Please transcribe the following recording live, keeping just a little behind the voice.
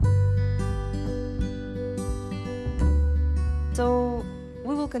So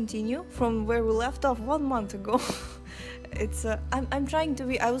we will continue from where we left off 1 month ago. I'm trying to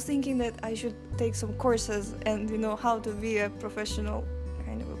be. I was thinking that I should take some courses and how to be a professional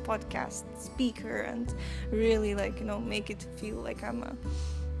kind of a podcast speaker and really make it feel like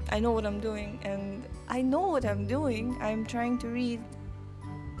I know what I'm doing, and I know what I'm doing. I'm trying to read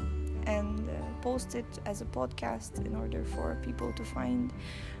and post it as a podcast in order for people to find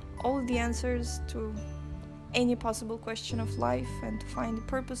all the answers to any possible question of life and to find the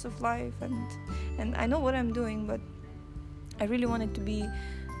purpose of life, and I know what I'm doing, but I really want it to be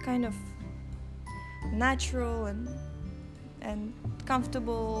kind of natural and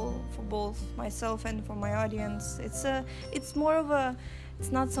comfortable for both myself and for my audience. It's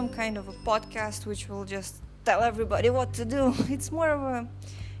not some kind of a podcast which will just tell everybody what to do. It's more of a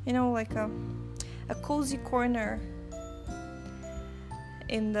a cozy corner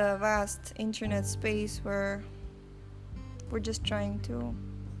in the vast internet space where we're just trying to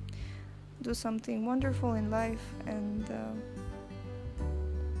do something wonderful in life and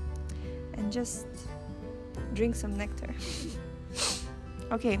just drink some nectar.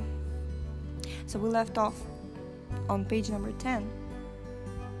 Okay, so we left off on page number 10.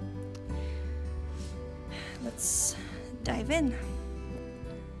 Let's dive in.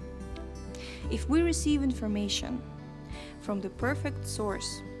 If we receive information from the perfect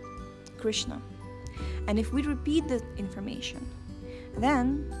source, Krishna, and if we repeat the information,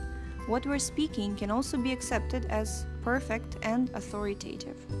 then what we're speaking can also be accepted as perfect and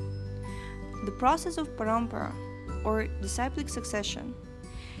authoritative. The process of parampara, or disciplic succession,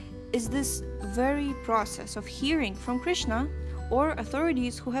 is this very process of hearing from Krishna or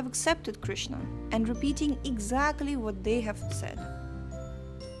authorities who have accepted Krishna and repeating exactly what they have said.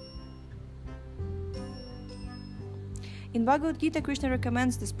 In Bhagavad Gita, Krishna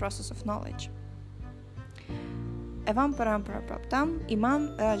recommends this process of knowledge. Evam parampara praptam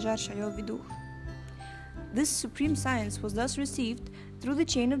imam rajarshayo viduh. This supreme science was thus received through the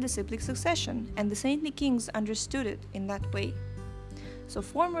chain of disciplic succession, and the saintly kings understood it in that way. So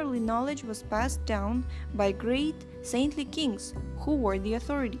formerly knowledge was passed down by great saintly kings who were the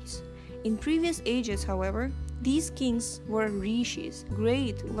authorities. In previous ages, however, these kings were rishis,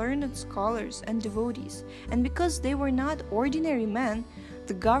 great learned scholars and devotees, and because they were not ordinary men,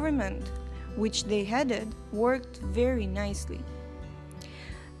 the government which they headed worked very nicely.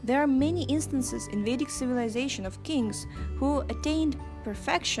 There are many instances in Vedic civilization of kings who attained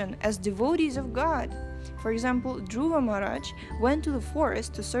perfection as devotees of God. For example, Dhruva Maharaj went to the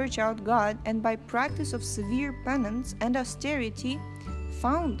forest to search out God, and by practice of severe penance and austerity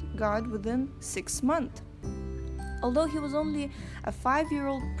found God within 6 months. Although he was only a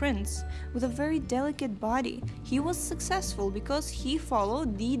 5-year-old prince with a very delicate body, he was successful because he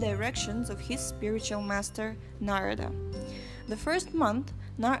followed the directions of his spiritual master Narada. The first month,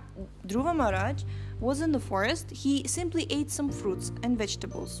 Dhruva Maharaj was in the forest. He simply ate some fruits and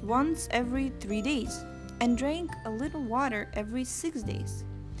vegetables once every 3 days and drank a little water every 6 days.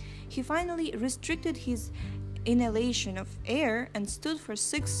 He finally restricted his inhalation of air and stood for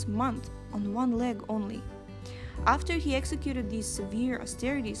 6 months on one leg only. After he executed these severe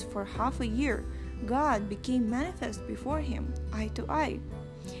austerities for half a year, God became manifest before him, eye to eye.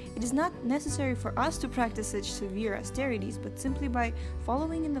 It is not necessary for us to practice such severe austerities, but simply by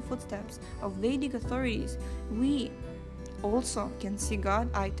following in the footsteps of Vedic authorities, we also can see God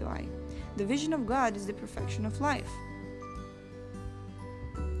eye to eye. The vision of God is the perfection of life.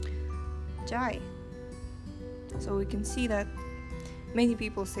 Jai. So we can see that many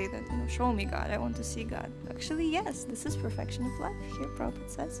people say that, show me God, I want to see God. Actually, yes, this is perfection of life, here Prabhupada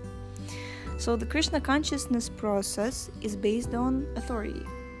says. So the Krishna consciousness process is based on authority.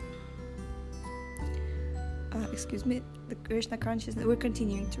 The Krishna consciousness, we're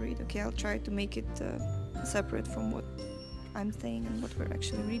continuing to read, okay? I'll try to make it separate from what I'm saying and what we're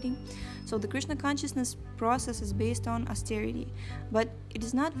actually reading. So the Krishna consciousness process is based on austerity, but it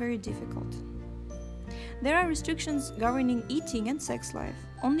is not very difficult. There are restrictions governing eating and sex life.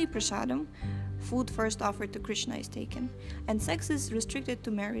 Only prasadam, food first offered to Krishna, is taken, and sex is restricted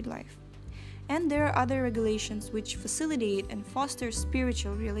to married life. And there are other regulations which facilitate and foster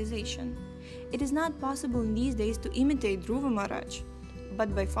spiritual realization. It is not possible in these days to imitate Dhruva Maharaj,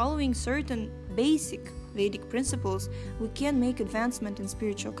 but by following certain basic Vedic principles, we can make advancement in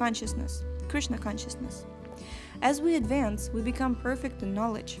spiritual consciousness, Krishna consciousness. As we advance, we become perfect in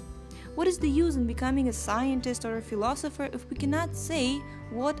knowledge. What is the use in becoming a scientist or a philosopher if we cannot say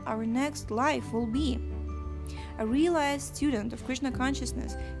what our next life will be? A realized student of Krishna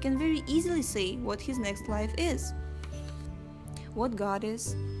consciousness can very easily say what his next life is, what God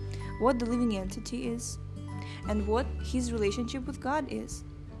is, what the living entity is. and what his relationship with God is.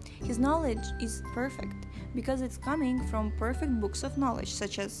 His knowledge is perfect because it's coming from perfect books of knowledge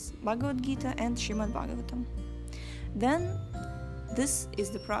such as Bhagavad Gita and Srimad Bhagavatam. Then, this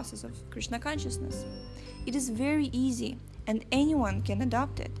is the process of Krishna consciousness. It is very easy and anyone can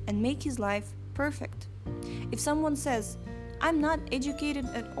adopt it and make his life perfect. If someone says, "I'm not educated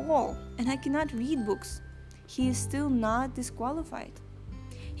at all and I cannot read books," he is still not disqualified.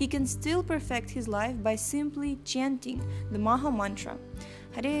 He can still perfect his life by simply chanting the Maha Mantra,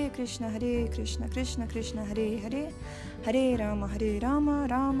 Hare Krishna, Krishna Krishna, Hare Hare, Hare Rama,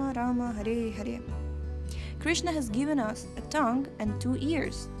 Rama Rama, Hare Hare. Krishna has given us a tongue and 2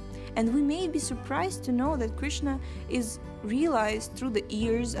 ears, and we may be surprised to know that Krishna is realized through the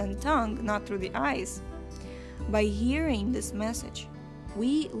ears and tongue, not through the eyes. By hearing this message,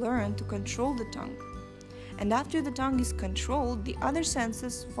 we learn to control the tongue. And after the tongue is controlled, the other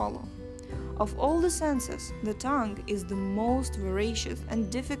senses follow. Of all the senses, the tongue is the most voracious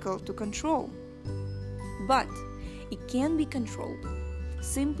and difficult to control. But it can be controlled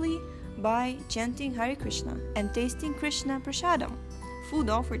simply by chanting Hare Krishna and tasting Krishna Prasadam, food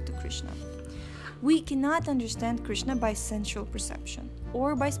offered to Krishna. We cannot understand Krishna by sensual perception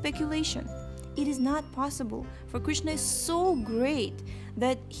or by speculation. It is not possible, for Krishna is so great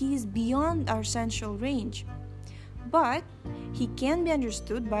that he is beyond our sensual range. But he can be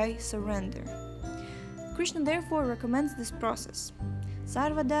understood by surrender. Krishna therefore recommends this process.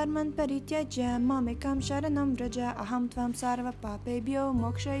 Sarva dharman parityajya mamekam sharanam vraja aham tvam sarva papebhyo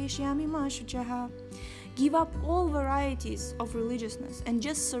mokshayishyami ma shuchaha. Give up all varieties of religiousness and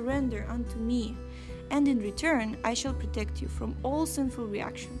just surrender unto me, and in return I shall protect you from all sinful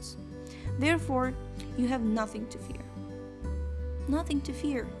reactions. Therefore, you have nothing to fear. Nothing to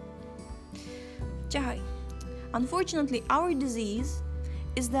fear. Jai. Unfortunately, our disease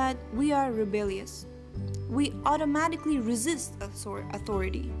is that we are rebellious. We automatically resist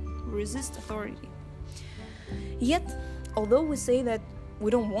authority. Yet, although we say that we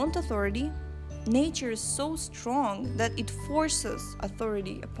don't want authority, nature is so strong that it forces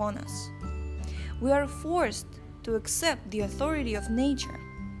authority upon us. We are forced to accept the authority of nature.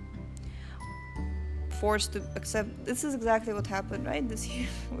 Forced to accept. This is exactly what happened, right, this year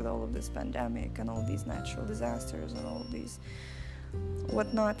with all of this pandemic and all these natural disasters and all of these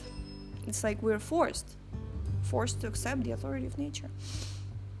whatnot. It's like we're forced to accept the authority of nature.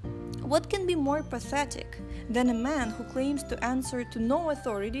 What can be more pathetic than a man who claims to answer to no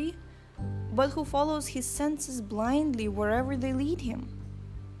authority, but who follows his senses blindly wherever they lead him?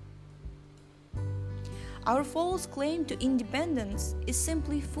 Our false claim to independence is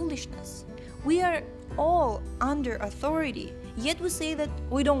simply foolishness. We are all under authority, yet we say that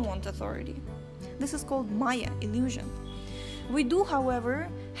we don't want authority. This is called Maya, illusion. We do, however,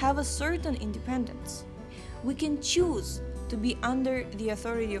 have a certain independence. We can choose to be under the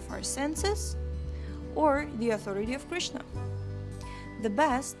authority of our senses or the authority of Krishna. The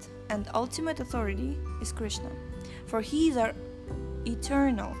best and ultimate authority is Krishna, for he is our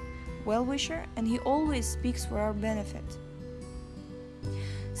eternal well-wisher and he always speaks for our benefit.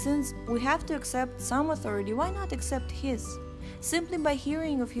 Since we have to accept some authority, why not accept his? Simply by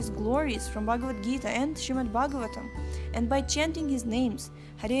hearing of his glories from Bhagavad Gita and Srimad Bhagavatam, and by chanting his names,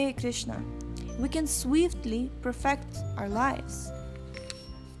 Hare Krishna, we can swiftly perfect our lives.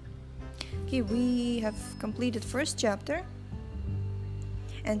 Okay, we have completed first chapter,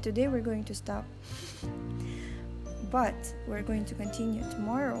 and today we're going to stop. But we're going to continue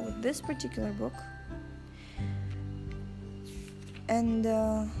tomorrow with this particular book. And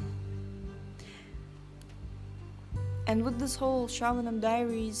with this whole Shravanam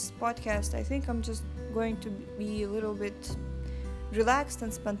Diaries podcast, I think I'm just going to be a little bit relaxed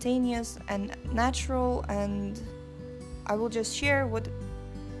and spontaneous and natural, and I will just share what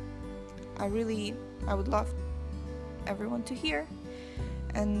I would love everyone to hear.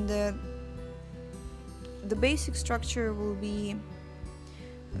 And the basic structure will be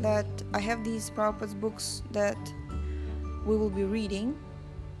that I have these Prabhupada's books that we will be reading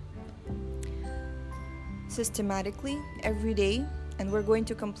systematically every day, and we're going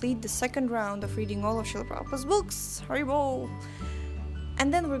to complete the second round of reading all of Srila Prabhupada's books. Haribol!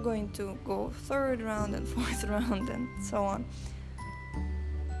 And then we're going to go third round and fourth round and so on.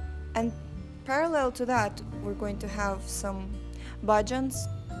 And parallel to that, we're going to have some bhajans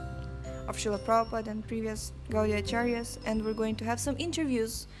of Srila Prabhupada and previous Gaudiya Acharyas, and we're going to have some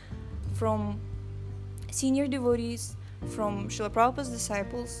interviews from senior devotees, from Srila Prabhupada's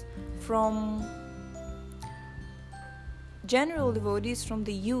disciples, from general devotees, from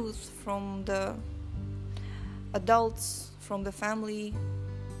the youth, from the adults, from the family,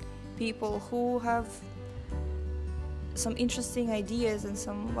 people who have some interesting ideas and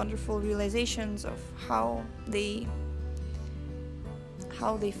some wonderful realizations of how they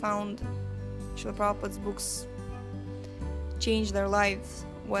found Srila Prabhupada's books change their lives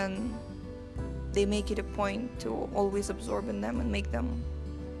when they make it a point to always absorb in them and make them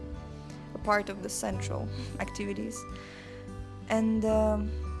a part of the central activities. And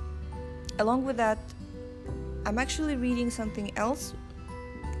along with that, I'm actually reading something else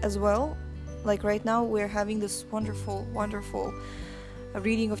as well. Like right now we're having this wonderful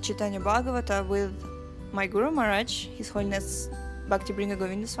reading of Chaitanya Bhagavata with my Guru Maharaj, His Holiness Bhakti Bringa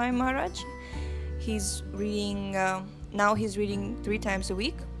Govinda Swami Maharaj. He's reading, now he's reading 3 times a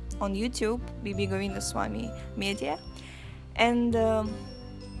week on YouTube, BB Govinda Swami Media. And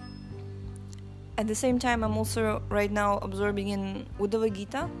at the same time, I'm also right now absorbing in Uddhava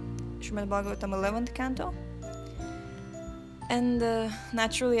Gita, Srimad Bhagavatam 11th canto. And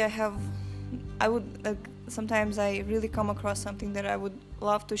naturally sometimes I really come across something that I would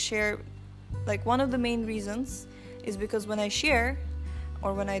love to share. Like, one of the main reasons is because when I share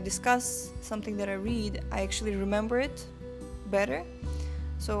or when I discuss something that I read, I actually remember it better.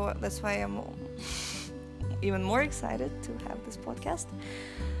 So that's why I'm even more excited to have this podcast.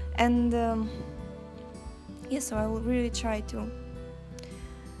 And so I will really try to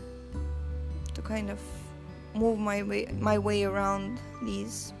kind of move my way around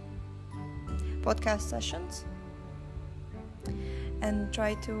these podcast sessions and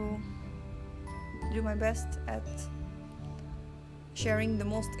try to do my best at sharing the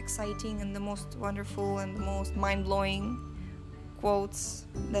most exciting and the most wonderful and the most mind-blowing quotes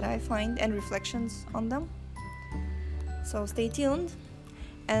that I find and reflections on them. So stay tuned,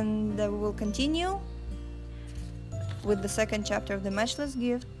 and we will continue with the second chapter of the Matchless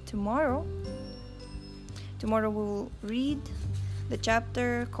Gift tomorrow. Tomorrow we will read the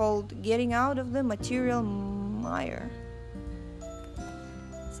chapter called Getting Out of the Material Mire.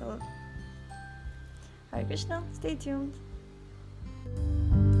 So, Hare Krishna, stay tuned.